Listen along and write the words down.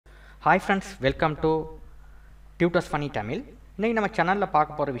Hi friends, welcome to Tutors Funny Tamil. இன்னைக்கு நம்ம சேனல்ல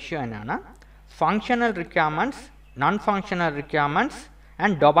பார்க்க போற விஷயம் என்னன்னா functional requirements, non-functional requirements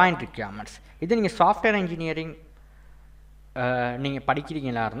and domain requirements. இது நீங்க software engineering நீங்க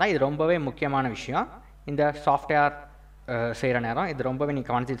படிக்கிறீங்களா இருந்தா இது ரொம்பவே முக்கியமான விஷயம். இந்த சாஃப்ட்வேர் செய்யற நேரம் இது ரொம்பவே நீங்க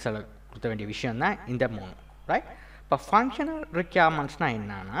கவனிச்சு கொடுக்க வேண்டிய விஷயம் தான் இந்த மூணு, ரைட்? இப்போ functional requirementsனா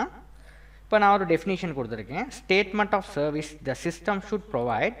என்னன்னா இப்போ நான் ஒரு டெஃபினிஷன் கொடுத்துருக்கேன். Statement of service the system should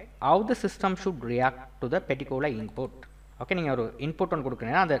provide how the system should react to the particular input. Okay, நீங்கள் ஒரு இன்புட் ஒன்று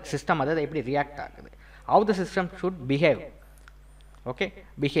கொடுக்குறீங்கன்னா அந்த சிஸ்டம் அதை எப்படி ரியாக்ட் ஆகுது, how the system should behave, okay,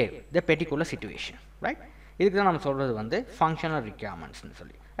 behave the particular situation, right? இதுக்கு தான் நம்ம சொல்கிறது வந்து ஃபங்க்ஷனல் ரிக்யர்மெண்ட்ஸ்னு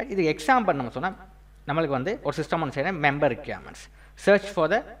சொல்லி, ரைட்? இது எக்ஸாம்பிள் நம்ம சொன்னால் நம்மளுக்கு வந்து ஒரு சிஸ்டம் ஒன்று செய்யணும், member requirements, search for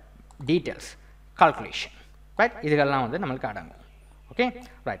the details, calculation, right? இதுகள்லாம் வந்து நம்மளுக்கு அடங்கும். Okay,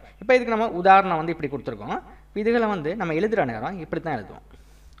 right. இப்போ இதுக்கு நம்ம உதாரணம் வந்து இப்படி கொடுத்துருக்கோம். இதுகளை வந்து நம்ம எழுதுகிற நேரம் இப்படி தான் எழுதுவோம்,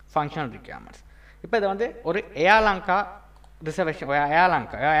 ஃபங்க்ஷனல் ரிக்யர்மெண்ட்ஸ். இப்போ இதை வந்து ஒரு ஏர்லாங்கா ரிசர்வேஷன்,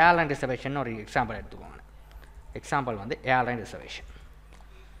 ஏர்லைன் ரிசர்வேஷன் ஒரு எக்ஸாம்பிள் எடுத்துக்கோங்க. எக்ஸாம்பிள் வந்து ஏர்லைன் ரிசர்வேஷன்,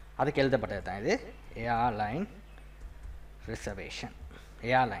 அதுக்கு எழுதப்பட்டது தான் இது ஏர்லைன் ரிசர்வேஷன்.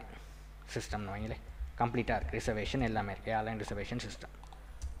 ஏர்லைன் சிஸ்டம்னு வைங்களே, கம்ப்ளீட்டாக இருக்குது, ரிசர்வேஷன் எல்லாமே இருக்குது. Airline reservation system,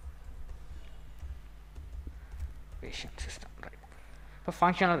 system, right. இப்போ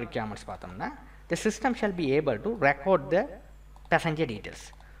ஃபங்க்ஷனல் ரிக்யர்மெண்ட்ஸ் பார்த்தோம்னா the system shall be able to record the passenger details,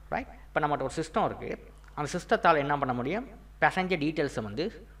 right? இப்போ நம்மகிட்ட ஒரு சிஸ்டம் இருக்குது, அந்த சிஸ்டத்தால் என்ன பண்ண முடியும், பேசஞ்சர் டீட்டெயில்ஸை வந்து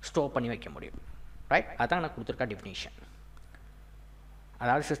ஸ்டோர் பண்ணி வைக்க முடியும், ரைட்? அதுதான் நான் கொடுத்துருக்க டெஃபினிஷன்.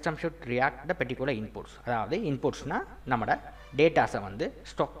 அதாவது system should react the particular inputs, அதாவது இன்புட்ஸ்னால் நம்மளோட டேட்டாஸை வந்து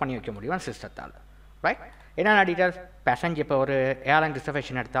ஸ்டாக் பண்ணி வைக்க முடியும் அந்த சிஸ்டத்தால், ரைட்? என்னென்ன டீட்டெயில்ஸ், பேசஞ்சர் இப்போ ஒரு ஏர்லைன்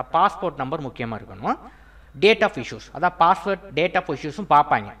ரிசர்வேஷன் எடுத்தால் பாஸ்போர்ட் நம்பர் முக்கியமாக இருக்கணும், டேட் ஆஃப் இஷ்யூஸ், அதான் பாஸ்வேர்ட் டேட் ஆஃப் இஷ்யூஸும்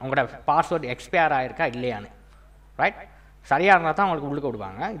பார்ப்பாங்க, உங்களோட பாஸ்வேர்டு எக்ஸ்பயர் ஆகிருக்கா இல்லையான்னு, ரைட்? சரியாக இருந்தால் தான் உங்களுக்கு உள்ளுக்கு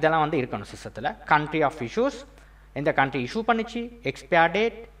விடுவாங்க. இதெல்லாம் வந்து இருக்கணும் சிஸ்டத்தில். கண்ட்ரி ஆஃப் இஷ்யூஸ், எந்த கண்ட்ரி இஷ்யூ பண்ணிச்சு, expire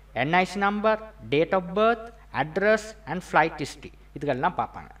date, NIC number, date of birth, address and flight history, இதுக்கெல்லாம்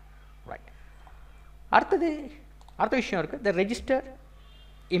பார்ப்பாங்க, ரைட்? அடுத்த விஷயம் இருக்குது, த register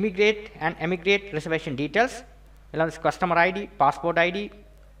immigrate and emigrate reservation details, எல்லாம் customer ID, passport ID,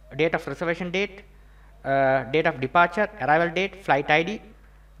 date of reservation date, date of departure, arrival date, flight ID,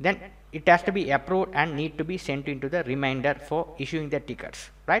 then it has to be approved and need to be sent into the reminder for issuing the tickets,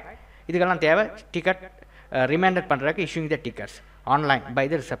 right? இதுக்கெல்லாம் தேவை ticket reminder பண்ணுறதுக்கு issuing the tickets online by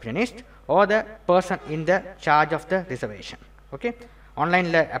the receptionist or the person in the charge of the reservation. Okay,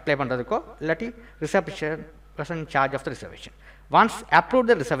 ஆன்லைனில் apply பண்ணுறதுக்கோ இல்லாட்டி reception person in charge of the reservation. Once approved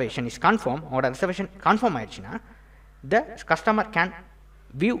the reservation is confirmed, உங்களோட reservation confirm ஆயிடுச்சுன்னா the customer can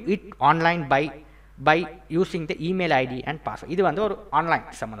view it online by using the email ID and password. இது வந்து ஒரு online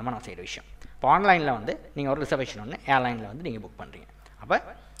சம்மந்தமாக நான் செய்கிற விஷயம். இப்போ ஆன்லைனில் வந்து நீங்கள் ஒரு ரிசர்வேஷன் ஒன்று ஏர்லைனில் வந்து நீங்கள் புக் பண்ணுறீங்க. அப்போ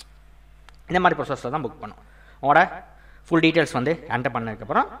இந்த மாதிரி ப்ரொசஸில் தான் புக் பண்ணும். உங்களோட ஃபுல் டீட்டெயில்ஸ் வந்து என்டர்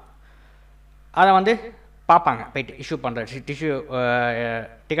பண்ணதுக்கப்புறம் அதை வந்து பார்ப்பாங்க, போய்ட்டு இஷ்யூ பண்ணுற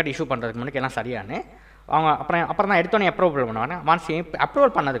டிக்கெட் இஷ்யூ பண்ணுறதுக்கு முன்னாடி எல்லாம் சரியானு அவங்க அப்புறம் தான் எடுத்தோன்னே அப்ரூவல் பண்ணுவாங்க. ஒன்ஸ்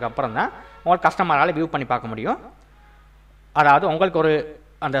அப்ரூவல் பண்ணதுக்கப்புறம் தான் உங்களுக்கு கஸ்டமரால் வியூ பண்ணி பார்க்க முடியும். அதாவது உங்களுக்கு ஒரு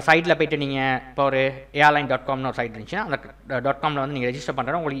அந்த சைட்டில் போய்ட்டு நீங்கள் இப்போ ஒரு airline.comனு ஒரு சைட் இருந்துச்சுன்னா அந்த .comல வந்து நீங்கள் ரெஜிஸ்டர்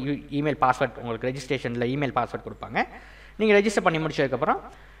பண்ணுறோம், உங்களுக்கு இமெயில் பாஸ்வேர்ட், உங்களுக்கு ரெஜிஸ்ட்ரேஷனில் இமெயில் பாஸ்வேர்ட் கொடுப்பாங்க. நீங்கள் ரெஜிஸ்டர் பண்ணி முடிச்சதுக்கப்புறம்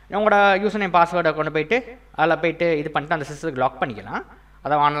உங்களோட யூசர் நேம் பாஸ்வேர்டை கொண்டு போய்ட்டு அதில் போய்ட்டு இது பண்ணிட்டு அந்த சிஸ்டத்துக்கு லாக் பண்ணிக்கலாம்.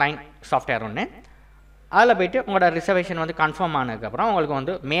 அதாவது ஆன்லைன் சாஃப்ட்வேர் ஒன்று. அதில் போய்ட்டு உங்களோட ரிசர்வேஷன் வந்து கன்ஃபார்ம் ஆனதுக்கப்புறம் உங்களுக்கு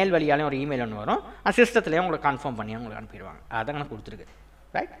வந்து மேல் வழியாலையும் ஒரு இமெயில் ஒன்று வரும், அந்த சிஸ்டத்துலேயே உங்களுக்கு கன்ஃபார்ம் பண்ணி உங்களுக்கு அனுப்பிடுவாங்க. அதான் நான் கொடுத்துருக்கு,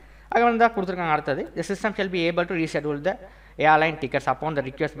 ரைட்? அது வந்து தான் கொடுத்துருக்காங்க. அடுத்தது, the system shall be able to reschedule the airline tickets upon the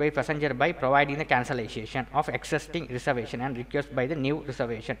request by passenger by providing the cancellation of existing reservation and request by the new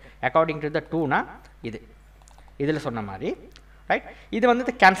reservation according to the two. இதில் சொன்ன மாதிரி, right? இது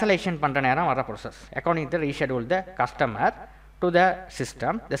வந்து cancellation பண்ணுற நேரம் வர process. according to reschedule the customer to the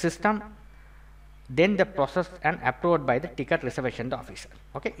system then the process and approved by the ticket reservation the officer.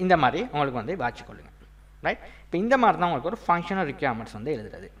 Okay, இந்த மாதிரி உங்களுக்கு வந்து வாட்சிக்கொள்ளுங்க, ரைட்? இப்போ இந்த மாதிரி தான் உங்களுக்கு ஒரு ஃபங்க்ஷனல் ரிக்யர்மெண்ட்ஸ் வந்து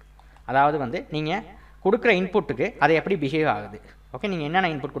எழுதுறது. அதாவது வந்து நீங்கள் கொடுக்குற இன்புட்டுக்கு அதை எப்படி பிஹேவ் ஆகுது. ஓகே, நீங்கள் என்னென்ன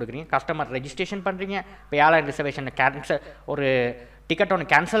இன்புட் கொடுக்குறீங்க, கஸ்டமர் ரெஜிஸ்ட்ரேஷன் பண்ணுறீங்க, இப்போ ஏர்லைன் ரிசர்வேஷனை ஒரு டிக்கெட் ஒன்று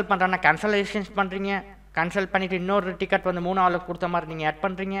கேன்சல் பண்ணுறாங்கன்னா கேன்சலேஷன்ஸ் பண்ணுறீங்க, கேன்சல் பண்ணிவிட்டு இன்னொரு டிக்கெட் வந்து 3 ஆளுக்கு கொடுத்த மாதிரி நீங்கள் ஆட்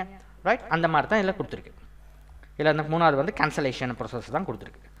பண்ணுறீங்க, ரைட்? அந்த மாதிரி தான் இதில் கொடுத்துருக்கு. இதில் அந்த 3வது வந்து கேன்சலேஷன் ப்ராசஸ் தான்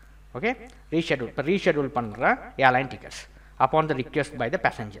கொடுத்துருக்கு. ஓகே, ரீஷெட்யூல், இப்போ ரீஷெட்யூல் பண்ணுற airline tickets upon the request by the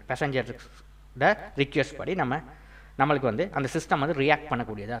passenger request படி நம்மளுக்கு வந்து அந்த சிஸ்டம் வந்து ரியாக்ட்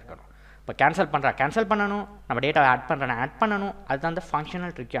பண்ணக்கூடியதாக இருக்கணும். இப்போ கேன்சல் பண்ணணும், நம்ம டேட்டாவை ஆட் பண்ணணும். அதுதான் இந்த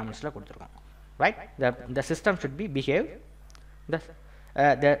ஃபங்க்ஷனல் ரிக்யர்மெண்ட்ஸில் கொடுத்துருக்கோம், right? The system should be behave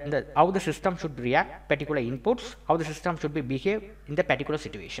how the system should react, particular inputs, how the system should be behave in the particular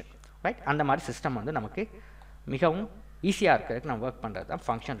situation, right? அந்த மாதிரி சிஸ்டம் வந்து நமக்கு மிகவும் ஈஸியாக இருக்கிறதுக்கு நம்ம ஒர்க் பண்ணுறது தான்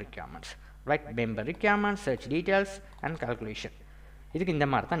function requirements, right? Member requirements, search details and calculation. இதுக்கு இந்த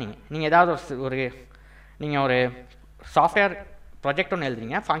மாதிரி தான் நீங்கள் ஏதாவது நீங்கள் ஒரு சாஃப்ட்வேர் ப்ராஜெக்ட் ஒன்று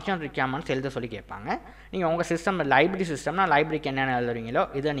எழுதுறீங்க, ஃபங்க்ஷன் ரிக்யர்மெண்ட்ஸ் எழுத சொல்லி கேட்பாங்க. நீங்கள் உங்கள் சிஸ்டம் லைப்ரரி சிஸ்டம்னா லைப்ரரிக்கு என்னென்ன எழுதுறீங்களோ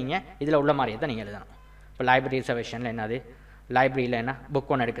இதை நீங்கள் இதில் உள்ள மாதிரியே தான் நீங்கள் எழுதணும். இப்போ லைப்ரரி ரிசர்வேஷனில் என்னது, லைப்ரரியில் என்ன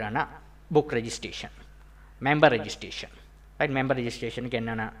புக் ஒன்று எடுக்கிறேன்னா book registration, member registration, right? Member ரெஜிஸ்ட்ரேஷனுக்கு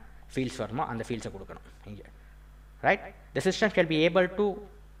என்னென்ன ஃபீல்ட்ஸ் வருமோ அந்த ஃபீல்ட்ஸை கொடுக்கணும் இங்கே, right? The system shall be able to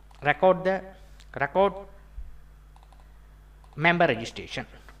record member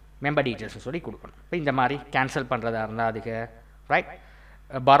registration, member details சொல்லி கொடுக்கணும். இப்போ இந்த மாதிரி கேன்சல் பண்ணுறதா இருந்தால் அதுக்கு, ரைட்,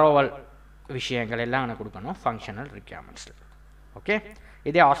 பரோவல் விஷயங்கள் எல்லாம் எனக்கு கொடுக்கணும் ஃபங்க்ஷனல் ரிக்யர்மெண்ட்ஸில். ஓகே,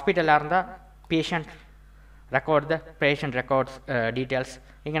 இதே ஹாஸ்பிட்டலாக இருந்தால் patient record the patient records details,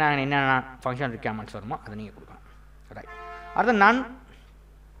 இங்கே நாங்கள் என்னென்ன ஃபங்க்ஷனல் ரிக்யர்மெண்ட்ஸ் வருமோ அதை நீங்கள் கொடுக்கணும், ரைட்?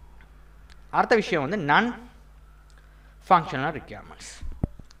 அடுத்த விஷயம் வந்து நான் ஃபங்க்ஷனல் ரிக்யர்மெண்ட்ஸ்.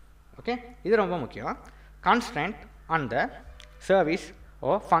 ஓகே, இது ரொம்ப முக்கியம். Constant on the service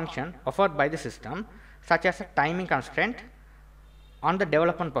or function offered by the system, such as a timing constraint on the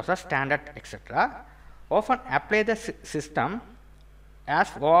development process, standard, etc., often apply the system as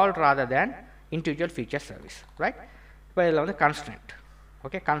whole rather than individual feature service, right? இப்போ இதில் வந்து கன்ஸ்ட்ரெண்ட்.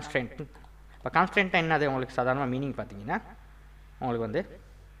 Okay, கன்ஸ்ட்ரெண்ட். இப்போ கன்ஸ்ட்ரெண்ட் என்னது உங்களுக்கு சாதாரணமாக meaning பார்த்தீங்கன்னா உங்களுக்கு வந்து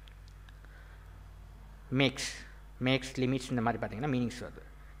மேக்ஸ் லிமிட்ஸ் இந்த மாதிரி பார்த்தீங்கன்னா மீனிங்ஸ் வருது.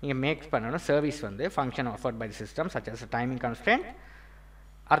 நீங்கள் மேக்ஸ் பண்ணணும் சர்வீஸ் வந்து function offered by the system such as timing கன்ஸ்ட்ரெண்ட்,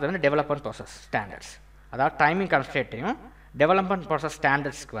 அடுத்து வந்து டெவலப்மெண்ட் ப்ராசஸ் ஸ்டாண்டர்ட்ஸ். அதாவது டைமிங் கன்ஸ்ட்ரெண்ட்டையும் டெவலப்மெண்ட் ப்ராசஸ்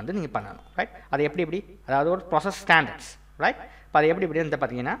ஸ்டாண்டர்ட்ஸ்க்கு வந்து நீங்கள் பண்ணணும், ரைட்? அது எப்படி அதாவது ஒரு ப்ராசஸ் ஸ்டாண்டர்ட்ஸ், ரைட்? இப்போ அது எப்படி வந்து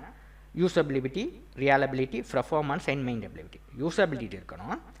பார்த்தீங்கன்னா யூசபிலிட்டி, ரியாலபிலிட்டி, பர்ஃபார்மன்ஸ் அண்ட் மெயின்டபிலிட்டி. யூசபிலிட்டி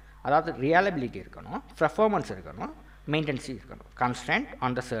இருக்கணும், அதாவது ரியாலபிலிட்டி இருக்கணும், பர்ஃபார்மன்ஸ் இருக்கணும், மெயின்டெனன்சி இருக்கணும். கன்ஸ்ட்ரெண்ட்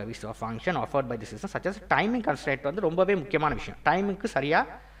on the service of function offered by the system such as timing கன்ஸ்ட்ரெண்ட் வந்து ரொம்பவே முக்கியமான விஷயம். டைமுக்கு சரியாக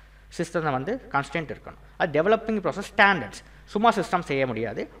சிஸ்டத்தில் வந்து கன்ஸ்ட்ரெண்ட் இருக்கணும். அது டெவலப்பிங் ப்ராசஸ் ஸ்டாண்டர்ட்ஸ், சும்மா சிஸ்டம் செய்ய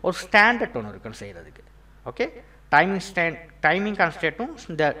முடியாது, ஒரு ஸ்டாண்டர்ட் ஒன்று இருக்குன்னு செய்கிறதுக்கு. ஓகே, டைமிங் கன்ஸ்ட்ரெண்ட்டும்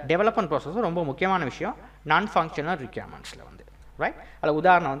இந்த டெவலப்மெண்ட் ப்ராசஸும் ரொம்ப முக்கியமான விஷயம் நான் ஃபங்க்ஷனல் ரிக்யர்மெண்ட்ஸில் வந்து, ரைட்? அதில்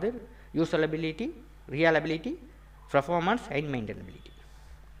உதாரணம் வந்து யூசலபிலிட்டி, ரியாலபிலிட்டி, பர்ஃபார்மன்ஸ் அண்ட் மெயின்டெனபிலிட்டி,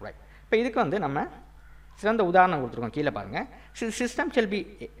 ரைட்? இப்போ இதுக்கு வந்து நம்ம சிறந்த உதாரணம் கொடுத்துருக்கோம், கீழே பாருங்கள். System shell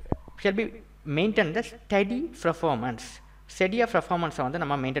B maintain the study performance. ஸ்டடியாக பர்ஃபார்மன்ஸை வந்து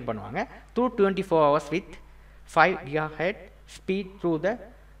நம்ம மெயின்டைன் பண்ணுவாங்க through 24 hours with 5 GHz speed through the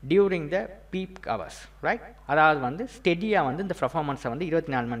during the peak hours, right? அதாவது வந்து ஸ்டெடியாக வந்து இந்த பர்ஃபார்மன்ஸை வந்து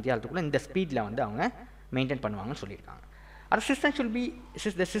 24 மணி நேரத்துக்குள்ளே இந்த ஸ்பீடில் வந்து அவங்க மெயின்டைன் பண்ணுவாங்கன்னு சொல்லியிருக்காங்க. அது system shall be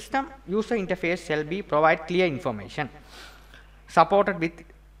the system user interface shell B provide clear information supported with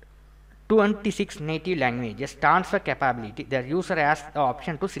 26 native languages, transfer capability. The user has the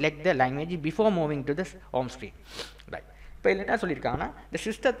option to select the language before moving to the home screen, right? இப்போ இதில் என்ன சொல்லியிருக்காங்கன்னா இந்த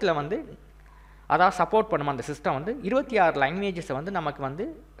சிஸ்டத்தில் வந்து அதாவது support பண்ணுமா அந்த சிஸ்டம் வந்து 26 லாங்குவேஜஸை வந்து நமக்கு வந்து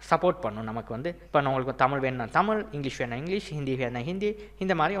சப்போர்ட் பண்ணும். நமக்கு வந்து இப்போ உங்களுக்கு தமிழ் வேணும்னா தமிழ், இங்கிலீஷ் வேணும்னா இங்கிலீஷ், ஹிந்தி வேணும்னா ஹிந்தி,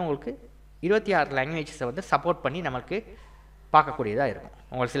 இந்த மாதிரி உங்களுக்கு 26 லாங்குவேஜஸை வந்து சப்போர்ட் பண்ணி நமக்கு பார்க்கக்கூடியதாக இருக்கும்.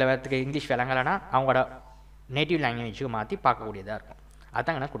 உங்களுக்கு சில பேர்த்துக்கு இங்கிலீஷ் விளங்கலைன்னா அவங்களோட நேட்டிவ் லாங்குவேஜுக்கு மாற்றி பார்க்கக்கூடியதாக இருக்கும்.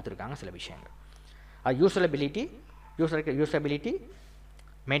 அதாங்க கொடுத்துருக்காங்க சில விஷயங்கள். அது யூசபிலிட்டி,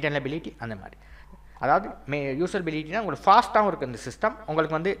 மெயின்டெனபிலிட்டி, அந்த மாதிரி. அதாவது யூசபிலிட்டினா உங்களுக்கு ஃபாஸ்ட்டாகவும் இருக்குது இந்த சிஸ்டம்.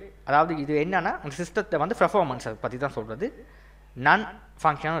 உங்களுக்கு வந்து அதாவது இது என்னென்னா அந்த சிஸ்டத்தை வந்து பர்ஃபார்மன்ஸை பற்றி தான் சொல்கிறது. நான்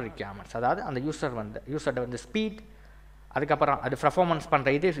ஃபங்க்ஷனல் ரிக்யர்மெண்ட்ஸ், அதாவது அந்த யூசர்கிட்ட வந்து ஸ்பீட், அதுக்கப்புறம் அது பர்ஃபார்மன்ஸ்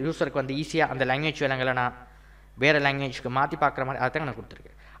பண்ணுற இது யூசருக்கு வந்து ஈஸியாக அந்த லாங்குவேஜ் விலங்கலைன்னா வேறு லாங்குவேஜுக்கு மாற்றி பார்க்குற மாதிரி அதை நான்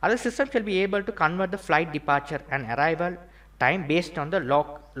கொடுத்துருக்கேன். அது system shell be able to convert the flight departure and arrival time based on the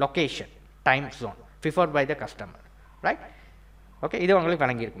location time zone preferred by the customer, right? Okay, இது உங்களுக்கு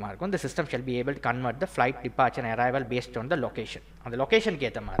வழங்கி இருக்குமா இருக்கும். The system shall be able to convert the flight departure and arrival based on the location. அந்த லொகேஷனுக்கு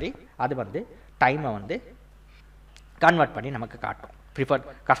ஏற்ற மாதிரி அது வந்து டைமை வந்து கன்வெர்ட் பண்ணி நமக்கு காட்டும். ப்ரிஃபர்ட்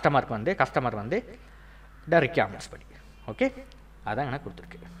கஸ்டமர் வந்து த ரிக்யர்மெண்ட்ஸ் படி. ஓகே, அதான் எனக்கு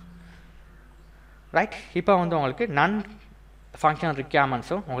கொடுத்துருக்கு, ரைட்? இப்போ வந்து உங்களுக்கு நான் ஃபங்க்ஷனல்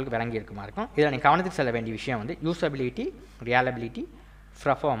ரிக்யர்மெண்ட்ஸும் உங்களுக்கு விளங்கி இருக்குமா இருக்கும். இதில் நீங்கள் கவனத்துக்கு செல்ல வேண்டிய விஷயம் வந்து யூசபிலிட்டி, ரியாலபிலிட்டி,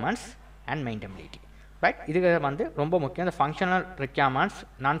 பர்ஃபார்மன்ஸ் அண்ட் மெயின்டபிலிட்டி, ரைட்? இதுக்கு வந்து ரொம்ப முக்கியம். இந்த ஃபங்க்ஷனல் ரிக்யர்மெண்ட்ஸ்,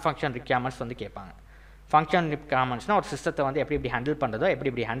 நான் ஃபங்க்ஷனல் ரிக்யர்மெண்ட்ஸ் வந்து கேட்பாங்க. ஃபங்க்ஷனல் ரிக்யர்மெண்ட்ஸ்னால் ஒரு சிஸ்டத்தை வந்து எப்படி ஹேண்டில் பண்ணுறதோ,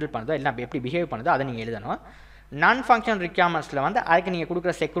 எப்படி ஹேண்டில் பண்ணுறதோ, இல்லை எப்படி பிஹேவ் பண்ணுறதோ அதை நீங்கள் எழுதணும். நான் ஃபங்க்ஷனல் ரிக்யர்மெண்ட்ஸில் வந்து அதுக்கு நீங்கள்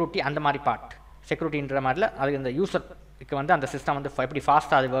கொடுக்குற செக்யூரிட்டி, அந்த மாதிரி பார்ட் செக்யூரிட்டின்ற மாதிரில அதுக்கு இந்த யூசருக்கு வந்து அந்த சிஸ்டம் வந்து எப்படி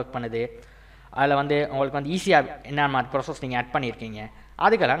ஃபாஸ்ட்டாக அது ஒர்க் பண்ணுது, அதில் வந்து உங்களுக்கு வந்து ஈஸியாக என்ன மாதிரி ப்ராசஸ் நீங்கள் ஆட் பண்ணியிருக்கீங்க,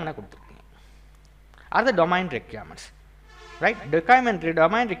 அதுக்கெல்லாம் நான் கொடுத்துருக்கீங்க. அடுத்த domain requirements. Right.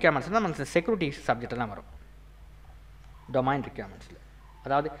 Domain requirements நமக்கு செக்யூரிட்டி சப்ஜெக்டெல்லாம் வரும். டொமைன் ரிக்யர்மெண்ட்ஸில்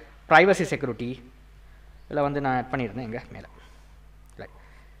அதாவது ப்ரைவசி செக்யூரிட்டி இதில் வந்து நான் ஆட் பண்ணியிருந்தேன் எங்கே மேலே. Right.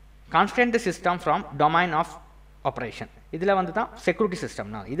 Constant system from domain of operation இதில் வந்து தான் செக்யூரிட்டி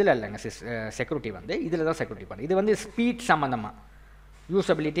சிஸ்டம்னா இதில் இல்லைங்க செக்யூரிட்டி வந்து இதில் தான் செக்யூரிட்டி பண்ணு. இது வந்து ஸ்பீட் சம்மந்தமாக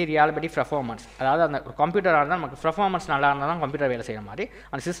யூசபிலிட்டி ரியாலிபிலிட்டி பர்ஃபார்மன்ஸ் அதாவது அந்த கம்ப்யூட்டராக இருந்தால் நமக்கு பர்ஃபார்மன்ஸ் நல்லா இருந்தால் தான் கம்ப்யூட்டர் வேலை செய்கிற மாதிரி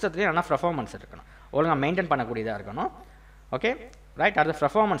அந்த சிஸ்டத்துலேயும் நல்லா பர்ஃபார்மன்ஸ் இருக்கணும், ஒழுங்காக மெயின்டைன் பண்ணக்கூடியதாக இருக்கணும். Okay right. அடுத்த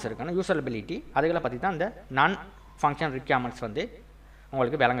பர்ஃபார்மன்ஸ் இருக்கணும், யூசபிலிட்டி அதுகளை பற்றி தான் இந்த நான் ஃபங்க்ஷன் ரிக்யர்மெண்ட்ஸ் வந்து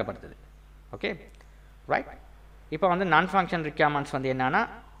உங்களுக்கு விளங்கப்படுத்துது. Okay right. இப்போ வந்து நான் ஃபங்க்ஷன் ரிக்யர்மெண்ட்ஸ் வந்து என்னென்னா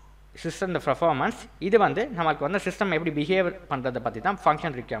சிஸ்டம் பர்ஃபார்மன்ஸ் இது வந்து நமக்கு வந்து சிஸ்டம் எப்படி பிஹேவ் பண்ணுறதை பற்றி தான்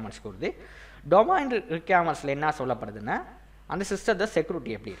ஃபங்க்ஷன் ரிக்யர்மெண்ட்ஸ் கொடுது. டொமைன் ரிக்யர்மெண்ட்ஸில் என்ன சொல்லப்படுதுன்னா அந்த சிஸ்டத்தை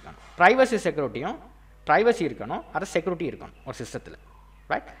செக்யூரிட்டி எப்படி இருக்கணும், ப்ரைவசி செக்யூரிட்டியும் ப்ரைவசி இருக்கணும், அது செக்யூரிட்டி இருக்கணும் ஒரு சிஸ்டத்தில்.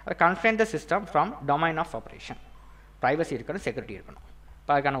 ரைட். அது constraint system from domain of operation privacy இருக்கணும், செக்யூரிட்டி இருக்கணும்.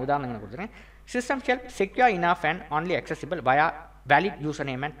 இப்போ அதுக்கான உதாரணங்களை கொடுத்துருக்கேன். System shell secure enough and only accessible via valid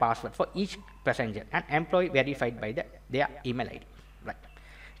username and password for each passenger and employee verified by their email ID. Right.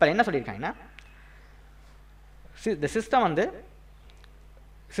 இப்போ என்ன சொல்லியிருக்காங்கன்னா இந்த சிஸ்டம் வந்து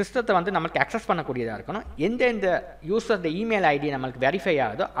சிஸ்டத்தை வந்து நம்மளுக்கு அக்சஸ் பண்ணக்கூடியதாக இருக்கணும். எந்தெந்த யூசரோட இமெயில் ஐடி நம்மளுக்கு வெரிஃபை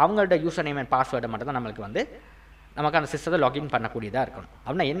ஆகுதோ அவங்களோட யூசர் நேம் அண்ட் பாஸ்வேர்டை மட்டும் தான் நம்மளுக்கு வந்து நமக்கு அந்த சிஸ்டத்தை லாகின் பண்ணக்கூடியதாக இருக்கணும்.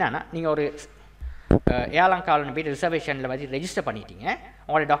 அப்படின்னா என்னென்னா நீங்கள் ஒரு ஏழாம் காலனி போய்ட்டு ரிசர்வேஷனில் வச்சு ரெஜிஸ்டர் பண்ணிட்டீங்க,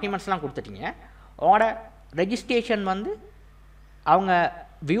 உங்களோட டாக்குமெண்ட்ஸ்லாம் கொடுத்துட்டீங்க, உங்களோட ரெஜிஸ்ட்ரேஷன் வந்து அவங்க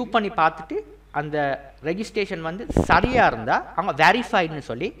வியூ பண்ணி பார்த்துட்டு அந்த ரெஜிஸ்ட்ரேஷன் வந்து சரியாக இருந்தால் அவங்க வெரிஃபைடுன்னு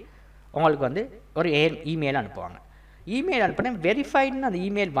சொல்லி உங்களுக்கு வந்து ஒரு இமெயில் அனுப்புவாங்க. இமெயில் அனுப்பினா வெரிஃபைடுன்னு அந்த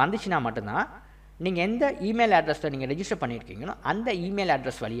இமெயில் வந்துச்சுன்னா மட்டும்தான் நீங்கள் எந்த இமெயில் அட்ரஸில் நீங்கள் ரெஜிஸ்டர் பண்ணியிருக்கீங்களோ அந்த இமெயில்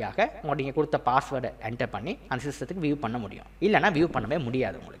அட்ரஸ் வழியாக உங்களுக்கு நீங்கள் கொடுத்த பாஸ்வேர்டை என்டர் பண்ணி அந்த சிஸ்டத்துக்கு வியூ பண்ண முடியும். இல்லைனா வியூ பண்ணவே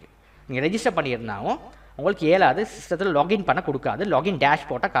முடியாது. உங்களுக்கு நீங்கள் ரெஜிஸ்டர் பண்ணியிருந்தாலும் உங்களுக்கு ஏழாவது சிஸ்டத்தில் லாகின் பண்ண கொடுக்காது, லாகின்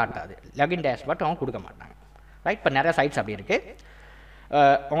டேஷ்போர்ட்டை காட்டாது, லாகின் டேஷ்போர்ட் அவங்க கொடுக்க மாட்டாங்க. ரைட். இப்போ நிறைய சைட்ஸ் அப்படி இருக்குது.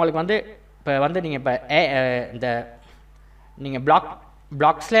 உங்களுக்கு வந்து இப்போ வந்து நீங்கள் இப்போ இந்த நீங்கள்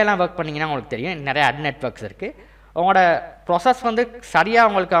பிளாக்ஸ்லாம் ஒர்க் பண்ணிங்கன்னா உங்களுக்கு தெரியும் நிறைய அட் நெட்வொர்க்ஸ் இருக்குது. உங்களோட ப்ராசஸ் வந்து சரியாக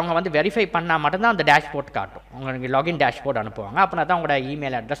உங்களுக்கு அவங்க வந்து வெரிஃபை பண்ணால் மட்டும்தான் அந்த டேஷ்போர்ட் காட்டும். உங்களுக்கு லாகின் டேஷ்போர்ட் அனுப்புவாங்க. அப்படின்னா தான் உங்களோட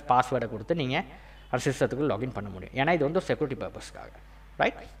இமெயில் அட்ரஸ் பாஸ்வேர்டை கொடுத்து நீங்கள் அந்த சிஸ்டத்துக்கு லாகின் பண்ண முடியும். ஏன்னா இது வந்து செக்யூரிட்டி பர்பஸ்க்காக.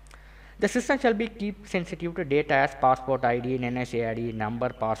 Right. The system shall be keep sensitive to data as passport ID, NSA ID, number,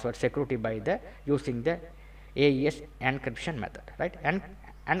 password, security by the using the AES encryption method. Right. And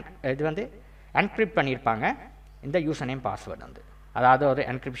இது வந்து என்கிரிப்ட் பண்ணியிருப்பாங்க இந்த யூசர் நேம் பாஸ்வேர்டு வந்து. அதாவது ஒரு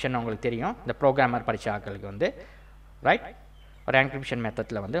encryption உங்களுக்கு தெரியும் இந்த ப்ரோக்ராமர் படித்த ஆட்களுக்கு வந்து. ரைட். ஒரு என்கிரிப்ஷன்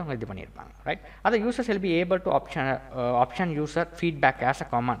மெத்தடில் வந்து அவங்க இது பண்ணியிருப்பாங்க. ரைட். அதை users will be able to option user feedback as a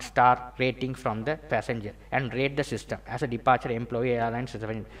common star rating from the passenger and rate the system as a departure employee airlines.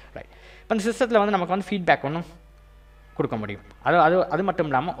 Right. இப்போ இந்த சிஸ்டத்தில் வந்து நமக்கு வந்து ஃபீட்பேக் ஒன்றும் கொடுக்க முடியும். அது மட்டும்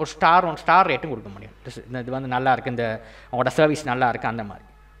இல்லாமல் ஒரு ஸ்டார் ரேட்டும் கொடுக்க முடியும். இது வந்து நல்லா இருக்குது, இந்த உங்களோட சர்வீஸ் நல்லா இருக்குது அந்த மாதிரி.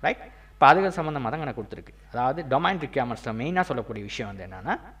 ரைட். இப்போ அதுக்கு சம்மந்தமாக தான் எனக்கு கொடுத்துருக்கு. அதாவது டொமைன் ரிக்யர்மெண்ட்ஸில் மெயினாக சொல்லக்கூடிய விஷயம் வந்து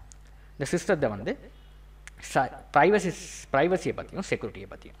என்னென்னா இந்த சிஸ்டத்தை வந்து ப்ரைவசியை பற்றியும் செக்யூரிட்டியை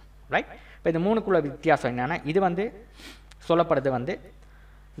பற்றியும். ரைட். இப்போ இந்த மூணுக்குள்ள வித்தியாசம் என்னென்னா இது வந்து சொல்லப்படுறது வந்து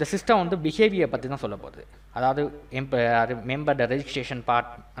இந்த சிஸ்டம் வந்து பிஹேவியர் பற்றி தான் சொல்ல போகுது. அதாவது மெம்பரோட ரெஜிஸ்ட்ரேஷன் பார்ட்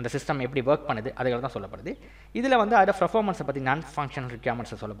அந்த சிஸ்டம் எப்படி ஒர்க் பண்ணுது அதுகளை தான் சொல்லப்படுது. இதில் வந்து அதோட பர்ஃபார்மன்ஸை பற்றி நான் ஃபங்க்ஷனல்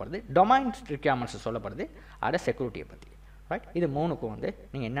ரிக்யர்மெண்ட்ஸை சொல்லப்படுது, டொமைன் ரிக்யர்மெண்ட்ஸை சொல்லப்படுது, அதோட செக்யூரிட்டியை பற்றி. ரைட். இது மூணுக்கும் வந்து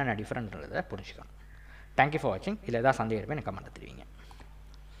நீங்கள் என்னென்ன டிஃப்ரெண்ட்ன்றதை புரிஞ்சுக்கணும். தேங்க்யூ ஃபார் வாட்சிங். இதில் ஏதாவது சந்தேகம் இருப்பேன் எனக்கு கமெண்ட் தெரிவிங்க.